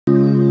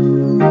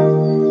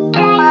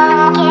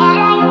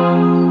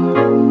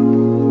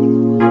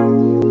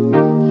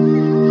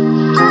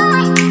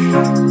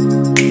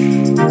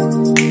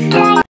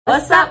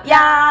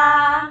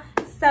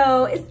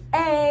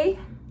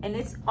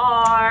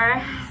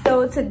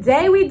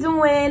today we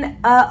doing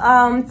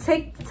a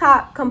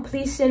TikTok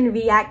completion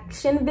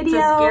reaction video.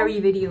 To scary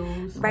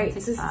videos. Right,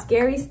 to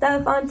scary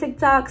stuff on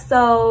TikTok.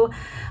 So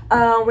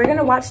we're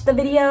gonna watch the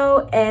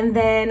video and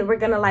then we're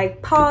gonna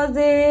like pause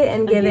it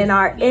and give in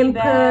our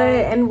input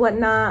and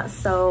whatnot.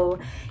 So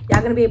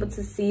y'all gonna be able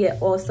to see it.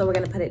 Also, we're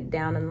gonna put it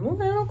down in the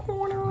little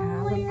corner.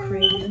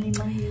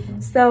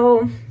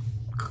 So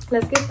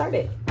let's get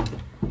started.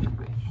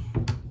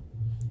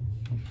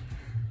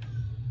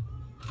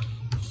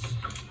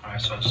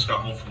 Alright, so I just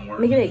got home from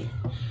work. Make it big.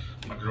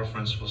 My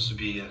girlfriend's supposed to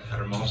be at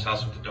her mom's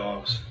house with the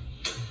dogs.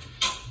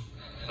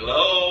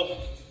 Hello?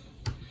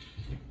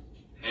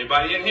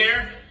 Anybody in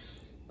here?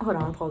 Hold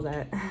on, pause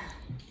that.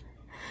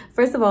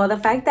 First of all, the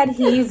fact that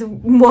he's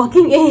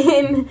walking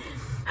in,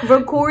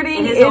 recording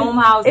in his own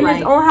house, in like,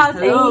 his own house,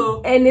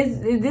 hello? and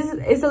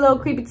it's a little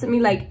creepy to me.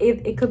 Like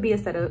it could be a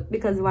setup,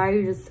 because why are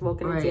you just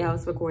walking into your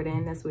house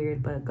recording? That's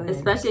weird. But go ahead.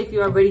 Especially if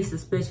you're already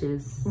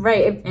suspicious,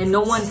 right? And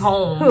no one's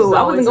home. Who? So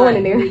I wasn't going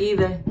in there me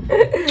either.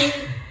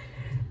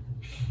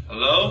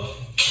 Hello?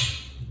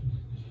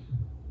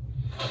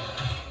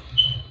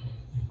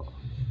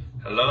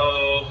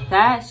 Hello?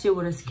 That shit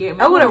would have scared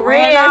me. I would have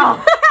ran out.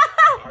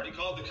 I already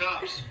called the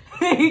cops.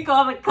 He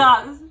called the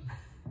cops.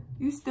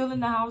 You still in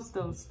the house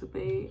though,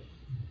 stupid.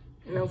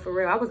 No, for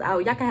real. I was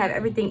out. Y'all can have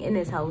everything in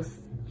this house.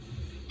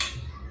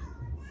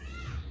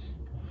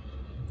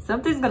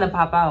 Something's gonna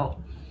pop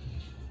out.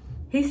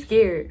 He's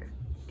scared.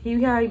 You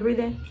hear how he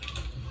breathing?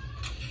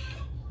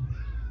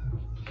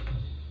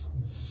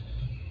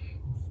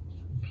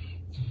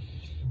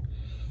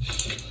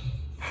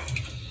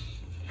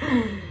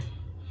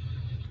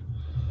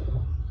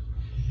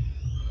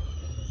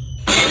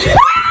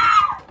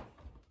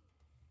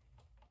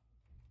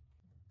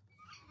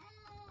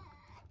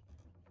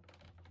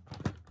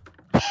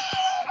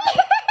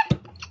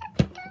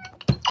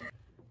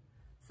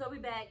 We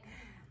back.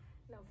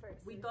 No,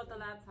 first. We thought the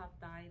laptop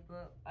died,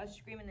 but us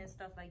screaming and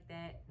stuff like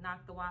that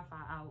knocked the Wi-Fi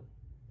out.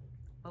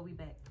 But we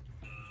back.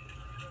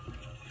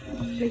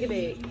 Make it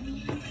big.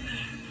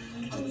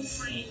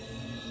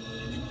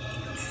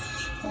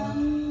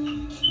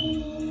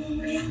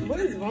 What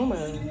is Roma?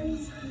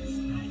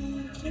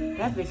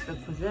 That bitch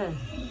look possessed.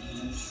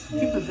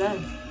 She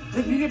possessed.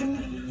 Look, you get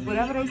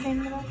whatever they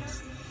saying about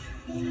that?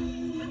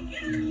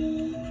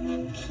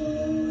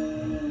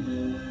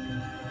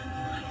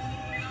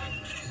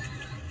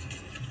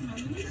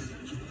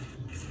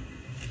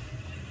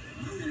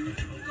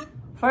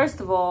 First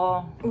of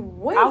all, I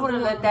would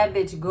have let that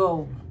bitch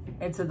go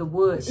into the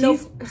woods.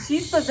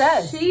 She's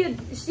possessed. She a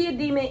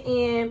demon,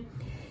 and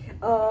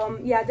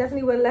yeah, I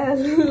definitely would let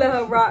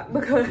her rock,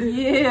 because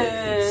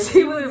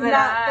she was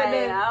not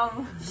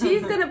gonna.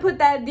 She's gonna put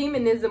that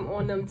demonism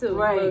on them too.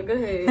 Right. But go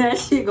ahead. That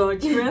shit gonna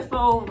trip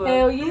over.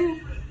 Hell yeah.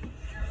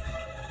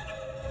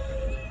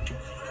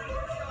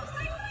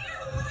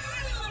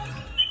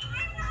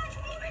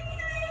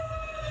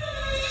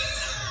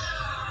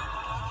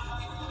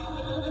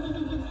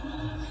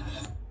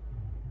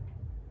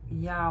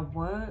 Yeah,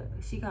 what?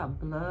 She got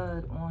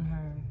blood on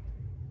her.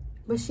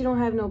 But she don't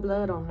have no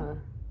blood on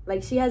her.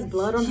 Like, she has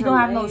blood on her. She don't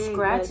have no leg,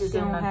 scratches she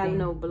or don't nothing. have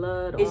no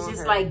blood on her. It's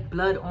just like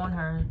blood on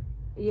her.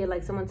 Yeah,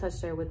 like someone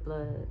touched her with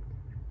blood.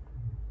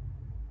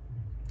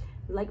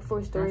 Like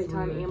for story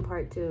time and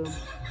part 2.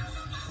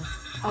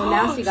 Oh,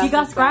 now she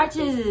got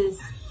scratches.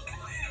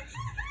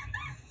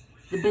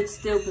 The bitch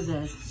still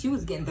possessed. She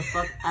was getting the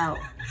fuck out.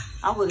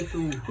 I would have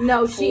threw.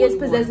 No, she is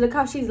possessed. Look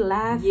how she's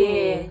laughing.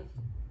 Yeah.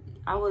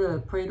 I would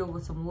have prayed over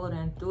some water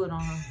and threw it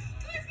on her.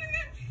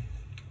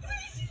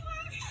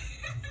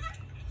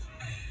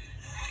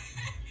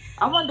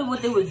 I wonder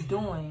what they was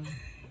doing.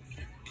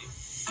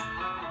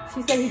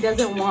 She said he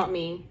doesn't want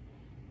me.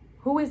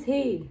 Who is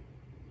he?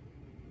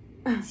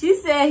 She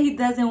said he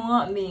doesn't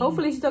want me.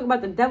 Hopefully she's talking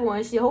about the devil,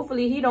 and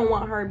hopefully he don't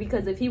want her,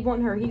 because if he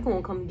want her, he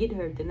gonna come get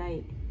her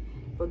tonight.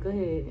 But go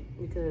ahead,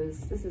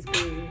 because this is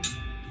crazy.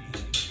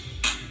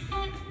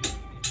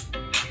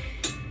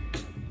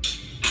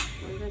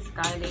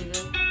 Sky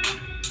laser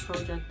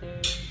projector.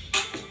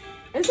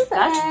 Is this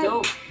That's ad?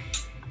 dope.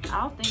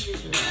 I don't think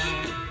this is an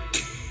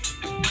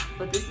ad,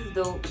 but this is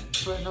dope.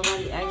 But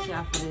nobody asked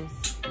y'all for this.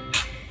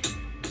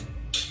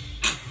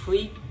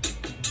 Freak.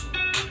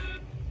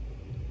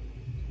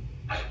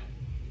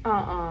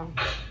 Nah,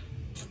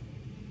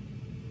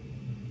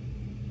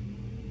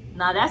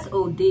 that's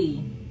OD.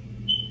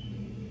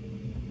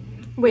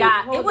 Wait,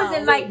 yeah, it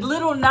wasn't like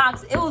little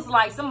knocks. It was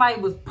like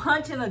somebody was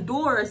punching a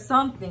door or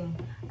something.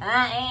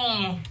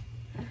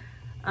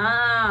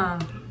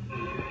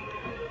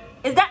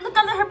 Is that look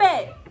under her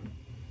bed?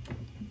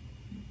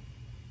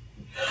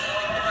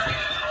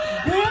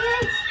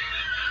 Bitch.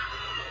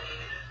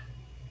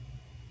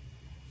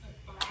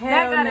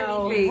 That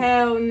gotta be fake.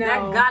 Hell no.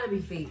 That gotta be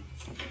fake.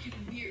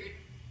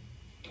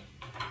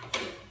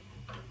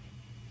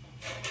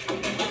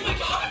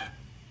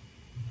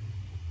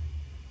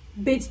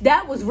 Bitch,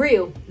 that was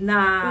real.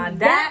 Nah,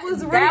 that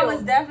was real. That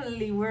was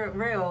definitely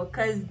real.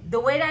 Cause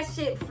the way that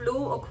shit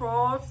flew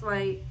across,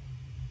 like,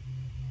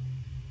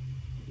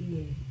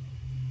 yeah.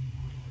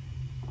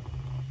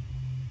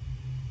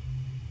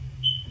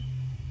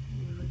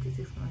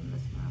 6 months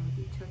messing around with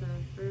each other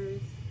at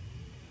first.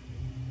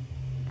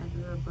 After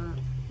we were about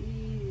 3,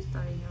 we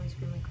started hearing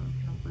screaming coming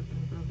from up within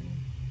the building.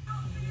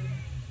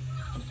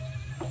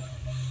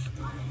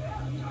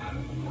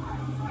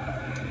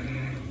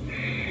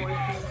 More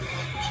things about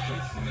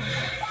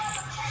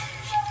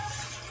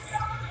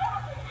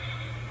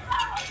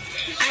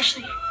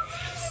Ashley.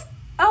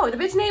 Oh, the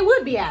bitch name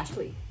would be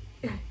Ashley.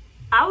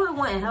 I would have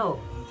wanted help.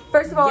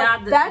 First of all,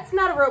 that's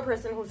not a real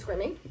person who's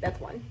screaming.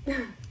 That's one.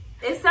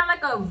 It sounds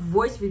like a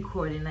voice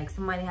recording, like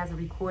somebody has a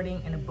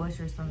recording in a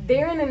bush or something.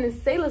 They're in an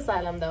insane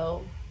asylum,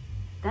 though.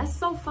 That's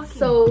so fucking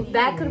weird.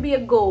 That could be a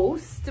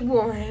ghost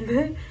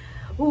one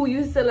who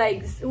used to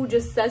who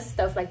just says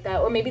stuff like that,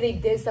 or maybe they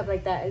did stuff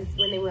like that as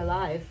when they were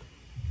alive.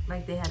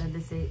 Like they had a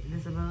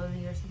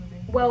disability or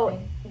something.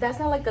 Well, that's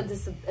not like a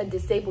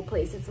disabled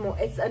place. It's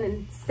an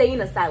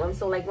insane asylum.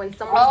 So like when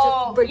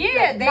someone's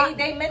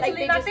they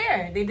mentally not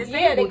there. They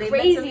disabled. Yeah, they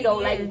crazy though.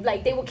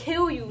 Like they will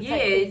kill you.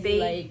 Yeah,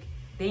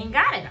 they ain't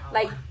got it all.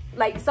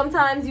 Like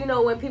sometimes, you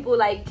know, when people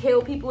like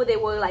kill people, they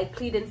will like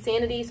plead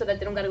insanity so that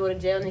they don't gotta go to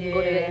jail and they can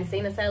go to the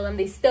insane asylum.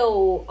 They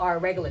still are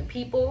regular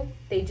people.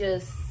 They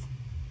just.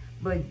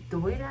 But the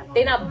way that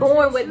they're not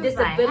born with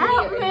disability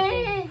or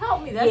anything.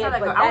 Help me. That's not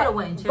like I would have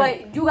went in jail.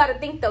 But you gotta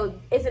think though,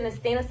 it's an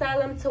insane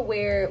asylum to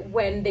where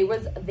when they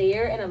was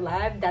there and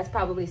alive, that's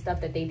probably stuff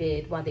that they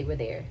did while they were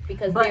there.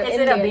 Because they're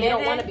in there, they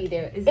don't want to be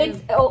there.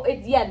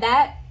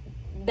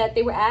 That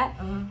they were at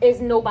is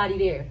nobody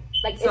there.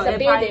 Like so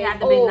it's it probably had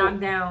to be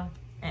knocked down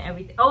and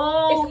everything.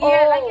 Oh it's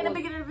yeah, like in the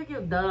beginning of the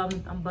video. Duh,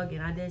 I'm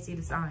bugging. I didn't see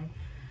the sign.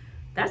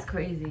 That's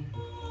crazy.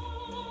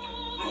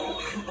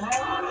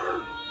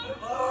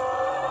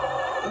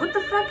 What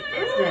the fuck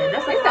is that?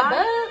 That's like a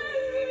bug.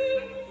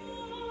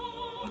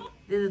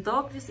 Did the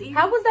dog just eat?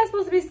 How was that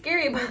supposed to be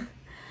scary?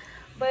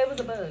 But it was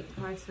a bug.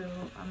 Alright, so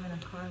I'm in a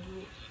car.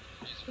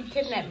 He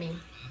kidnapped me.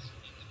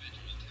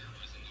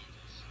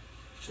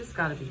 This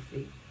gotta be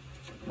fake.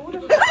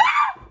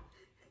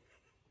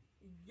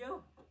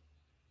 Yo.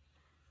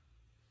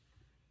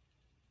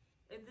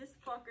 And this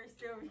fucker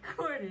still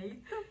recording.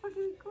 He's still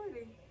fucking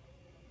recording.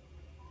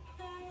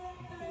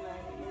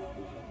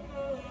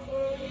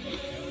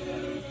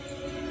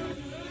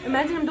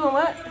 Imagine him doing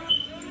what?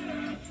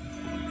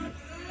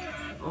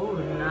 Oh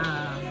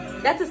nah.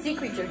 That's a sea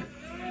creature.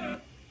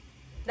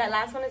 That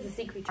last one is a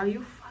sea creature. Are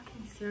you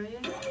fucking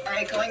serious?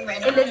 Alright, going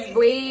right now. It lives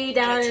way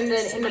down in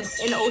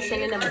the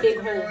ocean in a big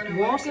hole.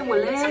 Walking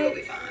with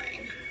legs?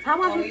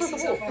 How am I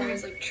supposed to walk?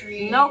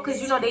 No,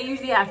 because you know they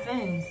usually have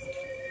fins.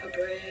 A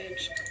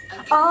bridge.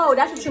 Oh,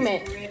 that's what you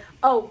meant.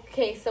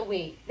 Okay, so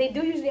wait. They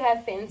do usually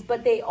have fins,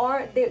 but they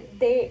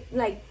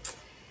like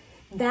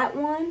that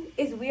one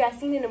is weird. I've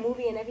seen it in a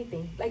movie and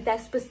everything. Like that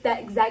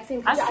exact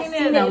same creature. I've seen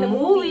it in a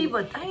movie,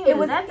 but damn, it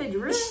was that bitch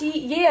real?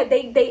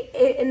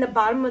 They in the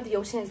bottom of the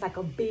ocean is like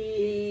a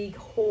big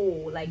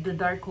hole, like the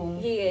dark hole.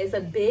 Yeah, it's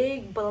a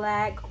big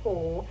black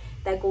hole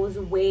that goes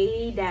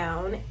way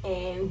down,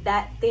 and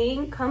that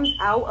thing comes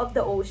out of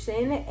the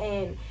ocean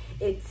and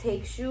it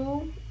takes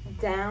you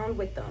down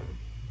with them,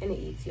 and it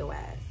eats your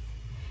ass.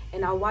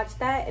 And I watched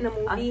that in a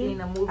movie. I've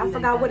seen a movie I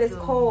forgot like what it's too.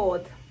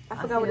 called. I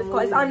forgot what it's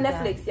called. It's on like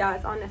Netflix, y'all.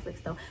 It's on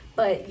Netflix though.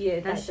 But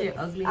yeah, that shit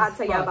ugly. I'll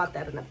tell y'all about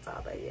that another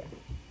time. But yeah.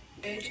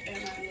 And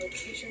my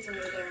locations are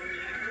there.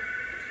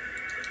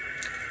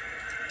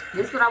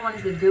 This is what I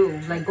wanted to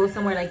do. Like go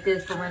somewhere like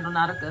this for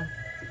Randonautica.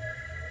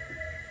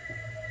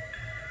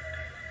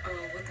 Oh,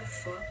 what the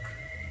fuck?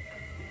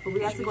 But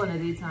we have to go in the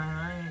daytime,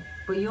 right?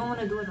 But you don't want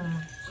to do it no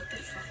more. What the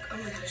fuck? Oh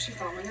my god, is she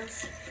following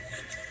us?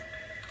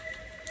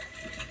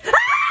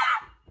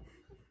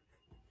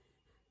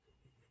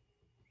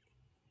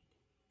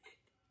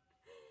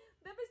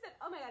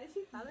 Oh my god, is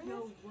she following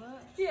us?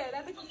 What? Yeah,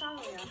 that bitch is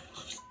following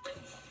us.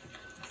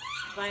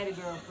 Spider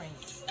girl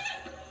pranks.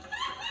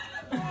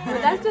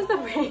 But that's just a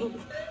prank.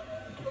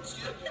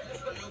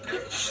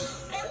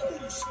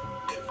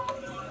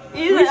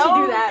 We should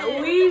do that.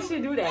 We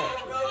should do that.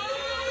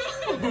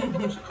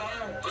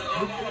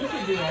 We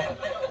should do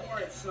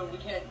that. So we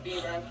can't be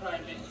around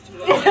crying bitches too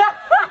long. Nothing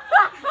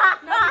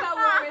about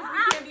worries. We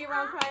can't be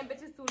around crying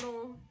bitches too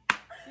long.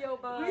 Yo,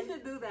 bud. We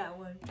should do that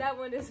one. That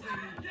one is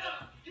funny.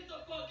 Get the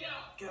fuck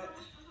out! Get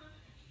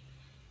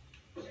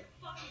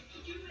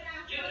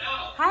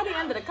out! Hiding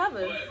under the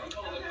covers.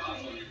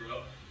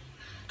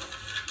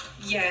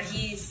 Yeah,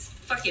 he's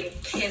fucking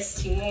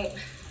pissed. He won't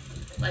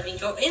let me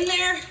go in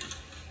there.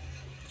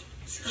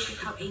 So look at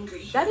how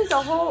angry. That is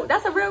a whole.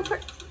 That's a real.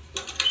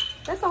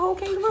 That's a whole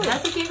kangaroo.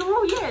 That's a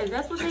kangaroo. Yeah,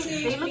 that's what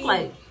they look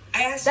like.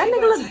 I asked That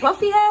nigga look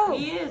buffy hell.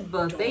 He is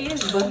buff. They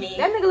is buff.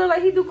 That nigga look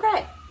like he do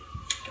crack.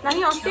 Now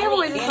he on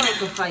steroids or They something.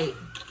 make a fight.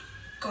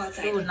 Go They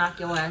outside. will knock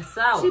your ass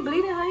out. She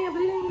bleeding, honey. I'm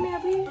bleeding. You may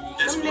have bleeding.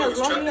 This Them boy nails was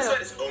long trapped as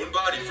inside hell. his own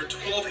body for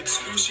 12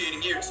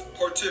 excruciating years.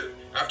 Part 2.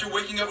 After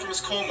waking up from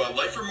his coma,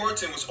 life for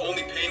Martin was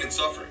only pain and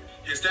suffering.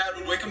 His dad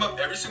would wake him up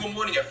every single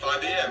morning at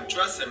 5 a.m.,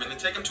 dress him, and then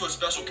take him to a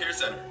special care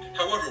center.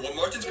 However, what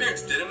Martin's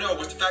parents didn't know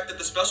was the fact that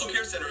the special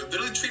care center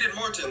literally treated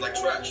Martin like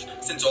trash.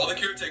 Since all the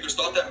caretakers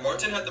thought that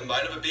Martin had the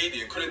mind of a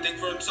baby and couldn't think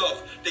for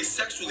himself, they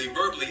sexually,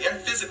 verbally, and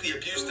physically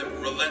abused him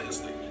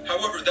relentlessly.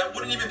 However, that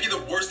wouldn't even be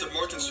the worst of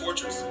Martin's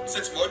tortures.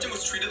 Since Martin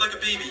was treated like a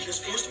baby, he was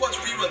forced to watch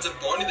reruns of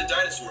Barney the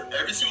Dinosaur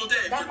every single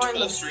day for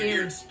 12 straight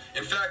years.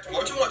 In fact,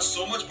 Martin watched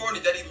so much Barney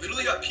that he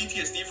literally got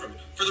PTSD from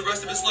it. For the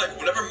rest of his life,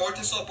 whenever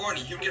Martin saw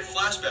Barney, he would get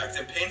flashbacks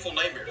and painful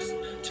nightmares.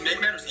 To make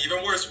matters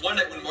even worse, one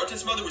night when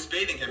Martin's mother was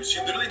bathing him, she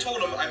literally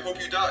told him, "I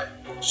hope you die."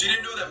 She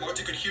didn't know that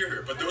Martin could hear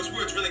her, but those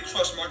words really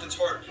crushed Martin's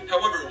heart.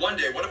 However, one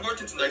day, one of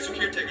Martin's nicer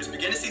caretakers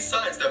began to see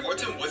signs that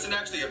Martin wasn't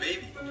actually a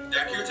baby.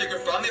 That caretaker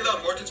finally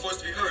allowed Martin's voice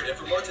to be heard and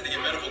for Martin to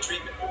get medical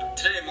treatment.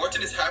 Today,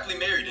 Martin is happily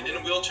married and in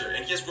a wheelchair,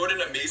 and he has wrote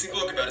an amazing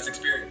book about his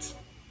experience.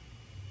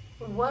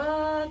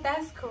 What?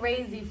 That's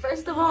crazy.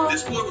 First of all,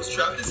 This boy was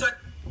trapped inside.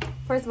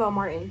 First of all,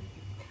 Martin,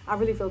 I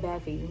really feel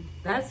bad for you.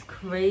 That's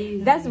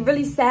crazy. That's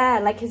really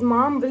sad. Like, his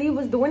mom really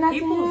was doing that to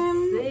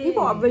him. Sick.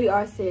 People really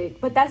are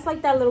sick. But that's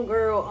like that little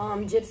girl,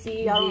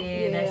 Gypsy.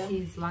 That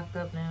she's locked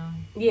up now.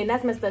 Yeah, and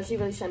that's messed up. She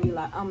really shouldn't be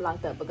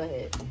locked up, but go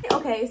ahead.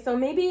 Okay, so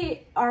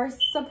maybe our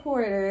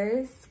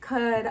supporters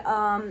could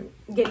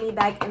get me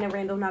back in the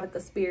Random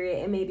Nautica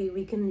spirit, and maybe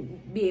we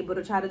can be able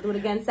to try to do it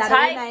again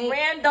Saturday night. Type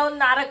Random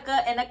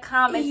Nautica in the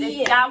comments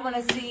if y'all want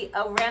to see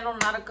a Random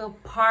Nautica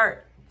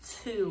part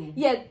 2.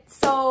 Yeah,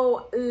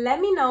 so let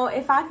me know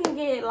if I can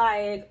get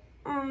like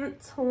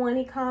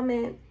 20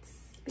 comments.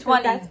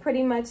 20. That's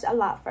pretty much a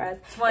lot for us.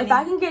 20. If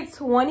I can get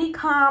 20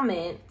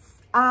 comments,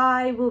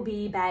 I will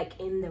be back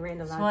in the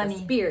Random Nautica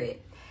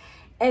spirit.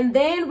 And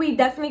then we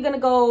definitely gonna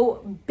go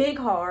big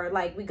hard.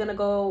 Like, we're gonna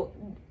go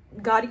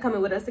Gotti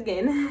coming with us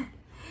again.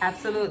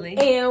 Absolutely.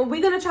 And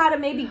we're gonna try to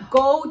maybe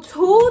go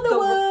to the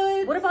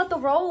woods. What about the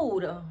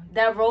road?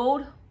 That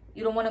road,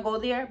 you don't want to go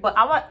there? But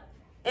I want...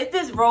 It's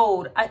this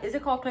road. Is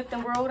it called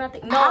Clifton Road? I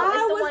think. No,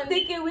 I was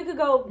thinking we could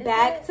go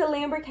back to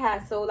Lambert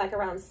Castle like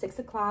around 6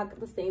 o'clock,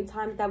 the same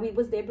time that we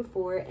was there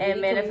before,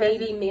 and we can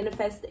maybe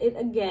manifest it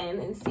again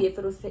and see if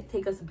it'll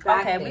take us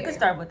back. Okay, we can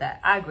start with that.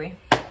 I agree.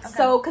 Okay.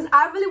 So, because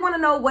I really want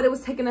to know what it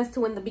was taking us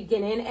to in the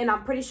beginning, and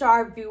I'm pretty sure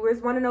our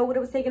viewers want to know what it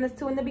was taking us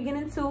to in the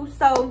beginning too.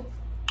 So,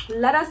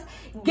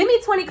 give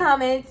me 20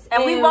 comments,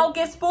 and we won't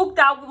get spooked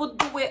out. We will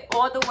do it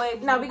all the way.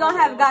 No, we're gonna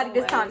have Gotti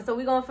this time, so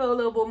we're gonna feel a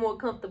little bit more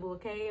comfortable,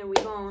 okay? And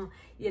we're gonna,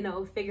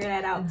 figure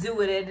that out. Do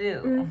what it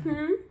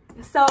do.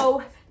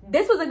 So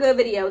this was a good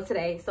video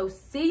today. So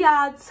see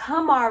y'all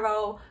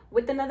tomorrow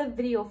with another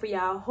video for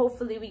y'all.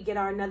 Hopefully we get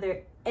our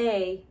another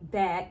A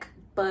back,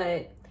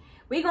 but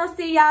we gonna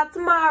see y'all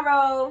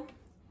tomorrow.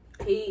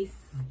 Peace.